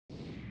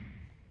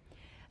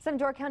Some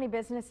Door County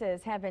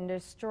businesses have been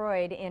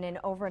destroyed in an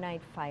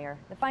overnight fire.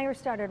 The fire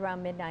started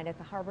around midnight at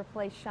the Harbor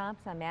Place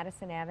shops on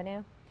Madison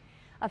Avenue.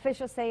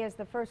 Officials say as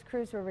the first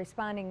crews were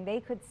responding, they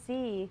could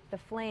see the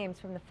flames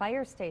from the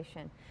fire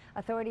station.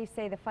 Authorities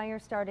say the fire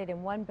started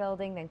in one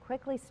building, then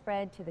quickly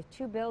spread to the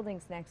two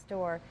buildings next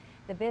door.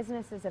 The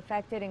businesses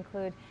affected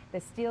include the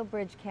Steel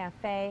Bridge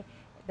Cafe,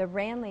 the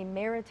Ranley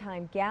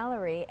Maritime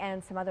Gallery,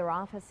 and some other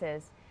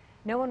offices.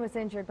 No one was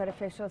injured, but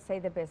officials say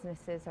the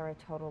businesses are a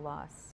total loss.